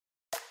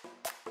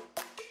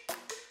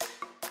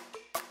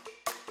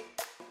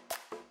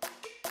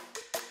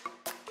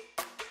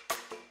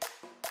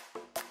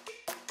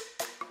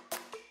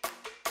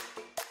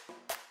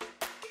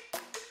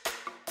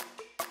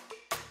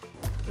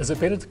Is it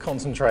better to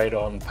concentrate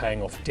on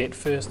paying off debt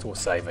first or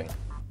saving?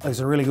 It's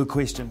a really good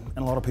question,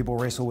 and a lot of people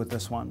wrestle with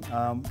this one.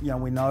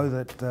 We know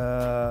that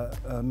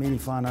many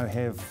whānau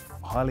have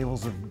high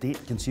levels of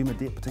debt, consumer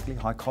debt,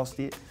 particularly high cost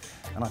debt,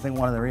 and I think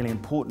one of the really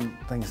important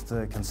things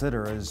to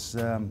consider is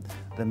the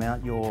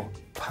amount you're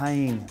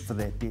paying for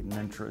that debt and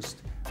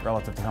interest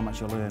relative to how much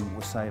you'll earn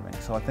with saving.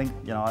 So I think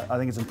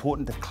it's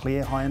important to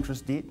clear high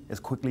interest debt as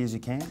quickly as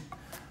you can.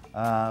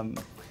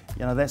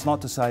 That's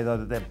not to say though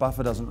that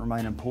buffer doesn't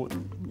remain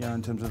important,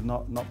 in terms of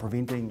not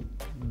preventing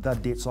the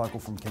debt cycle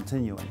from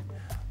continuing.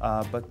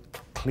 But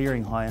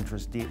clearing high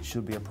interest debt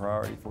should be a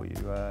priority for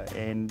you,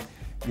 and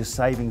your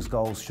savings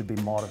goals should be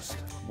modest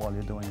while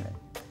you're doing that.